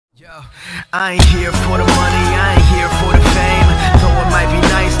Yo, I ain't here for the money, I ain't here for the fame. Though it might be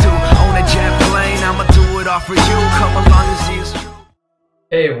nice to own a jet plane, I'ma do it all for you, come along and see it's true.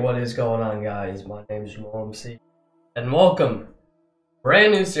 Hey, what is going on, guys? My name is MC, and welcome.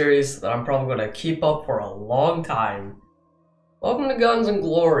 Brand new series that I'm probably going to keep up for a long time. Welcome to Guns and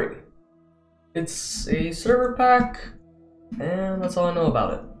Glory. It's a server pack, and that's all I know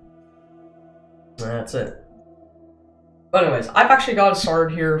about it. That's it. But anyways, I've actually got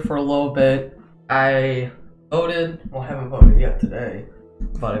started here for a little bit. I voted, well I haven't voted yet today,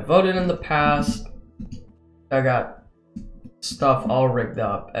 but I voted in the past. I got stuff all rigged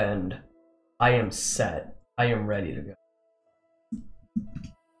up and I am set. I am ready to go.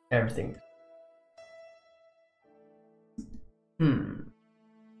 Everything. Is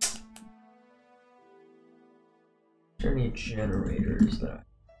there any generators that I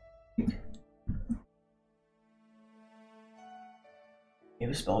need?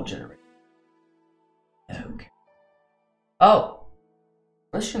 Maybe spell generator. Okay. Oh!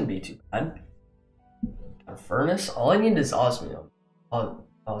 This shouldn't be too bad. A furnace? All I need is osmium.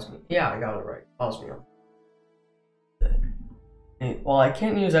 Osmium. Yeah, I got it right. Osmium. Well, I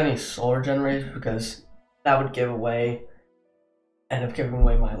can't use any solar generators because that would end up giving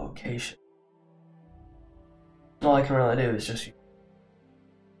away my location. All I can really do is just use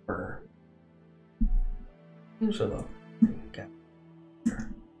burner. So though. Okay.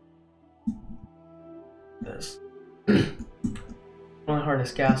 This. Only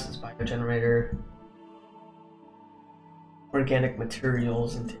harness gases, biogenerator, organic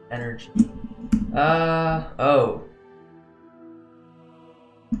materials into energy. Oh.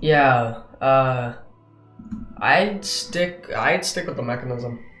 Yeah, I'd stick with the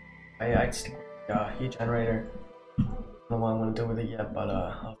mechanism. I'd stick with the heat generator. I don't know what I'm gonna do with it yet, but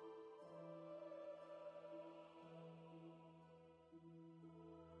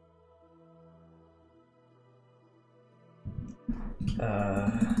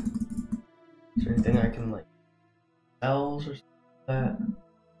is there anything I can like cells or something like that?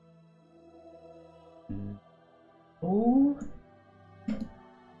 Oh,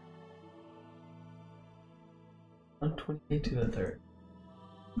 128 to the third.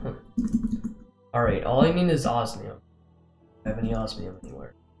 Alright, all I need is osmium. Do I have any osmium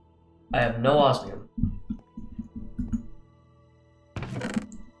anywhere? I have no osmium.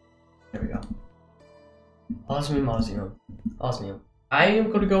 There we go. Osmium. I am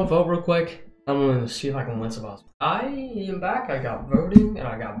going to go vote real quick. I'm going to see if I can win some osmium. I am back. I got voting, and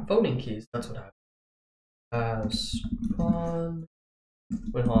I got voting keys. That's what happened. Spawn.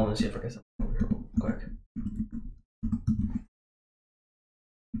 Wait, hold on. Let's see if I can set it here real quick.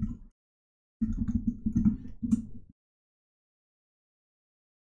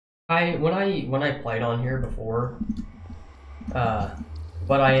 When I played on here before,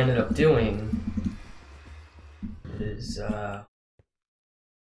 what I ended up doing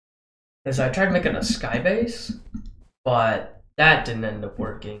is I tried making a sky base, but that didn't end up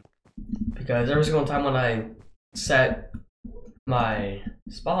working because every single time when I set my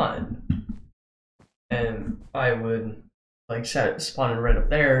spawn and I would like set it spawning right up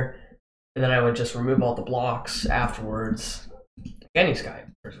there, and then I would just remove all the blocks afterwards. Any sky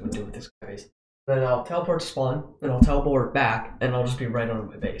person would do with this sky base. Then I'll teleport to spawn, and I'll teleport back, and I'll just be right on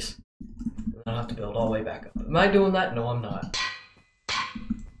my base. And I'll have to build all the way back up. Am I doing that? No, I'm not.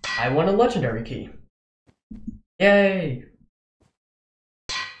 I won a legendary key. Yay!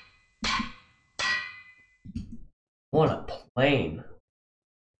 I want a plane.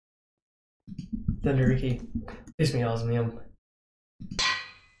 Legendary key. Gives me osmium.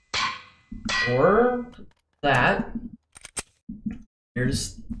 Or that.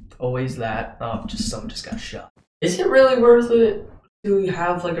 There's always that. Oh, someone just got shot. Is it really worth it to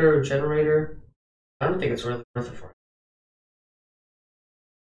have like a generator? I don't think it's really worth it for me.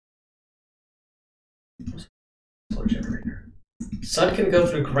 Solar generator. Sun can go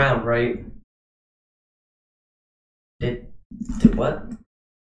through ground, right? Did what?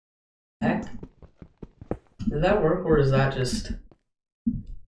 Heck? Did that work, or is that just?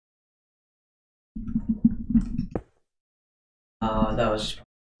 That was just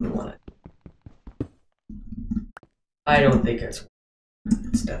probably one. I don't think it's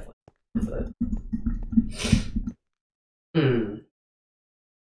definitely worth it.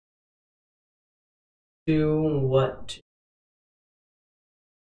 Do what?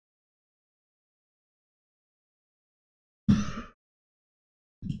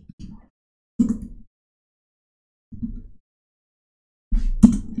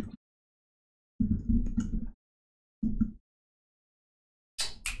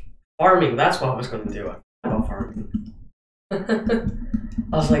 Farming, that's what I was going to do. About farming. I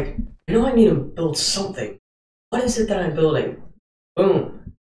was like, I know I need to build something. What is it that I'm building?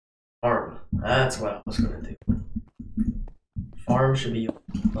 Boom. Farm. That's what I was gonna do. Farm should be.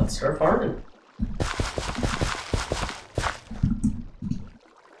 Let's start farming.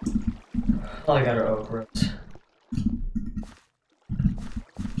 Oh, I got our oak roots.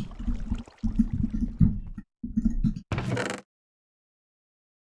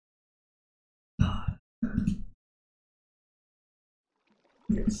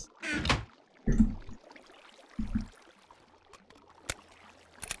 Yes.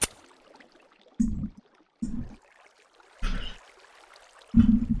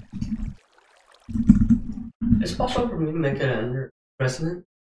 It's possible for me to make an under precedent.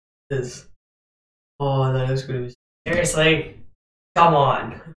 Is oh, that is gonna be seriously. Come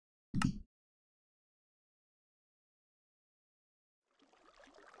on.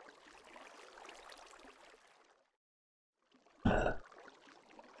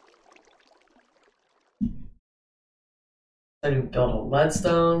 I do build a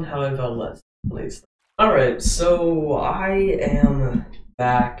leadstone. How do I build leadstone? Please. Alright, so I am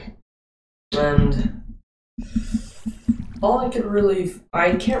back, and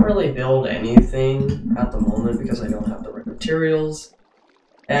I can't really build anything at the moment because I don't have the right materials,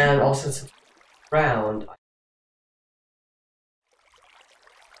 and also since it's round,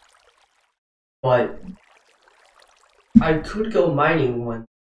 but I could go mining one,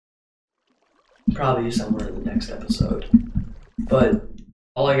 probably somewhere in the next episode, but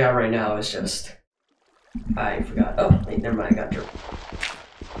all I got right now is just, I forgot, oh, wait, never mind, I got dirt.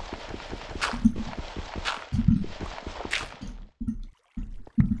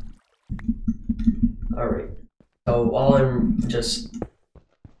 Alright, so all I'm just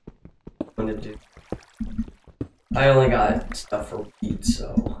going to do, I only got stuff for wheat,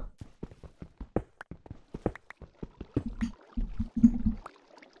 so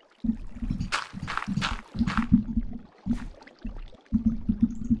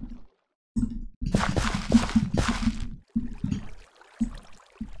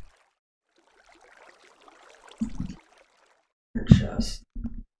chest.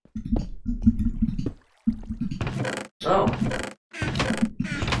 Oh,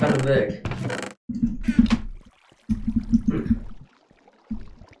 kind of big.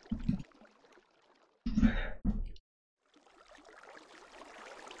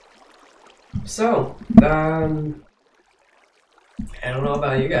 So, I don't know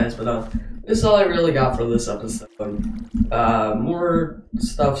about you guys, but this is all I really got for this episode. More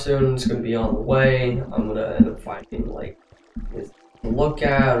stuff soon is gonna be on the way. I'm gonna end up finding like to look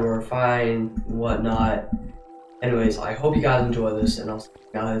at or find and whatnot. Anyways, I hope you guys enjoy this, and I'll see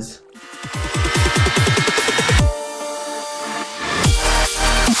you guys.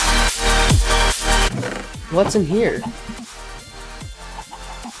 What's in here?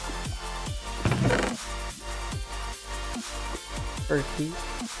 Turkey,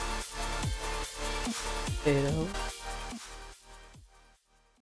 potato.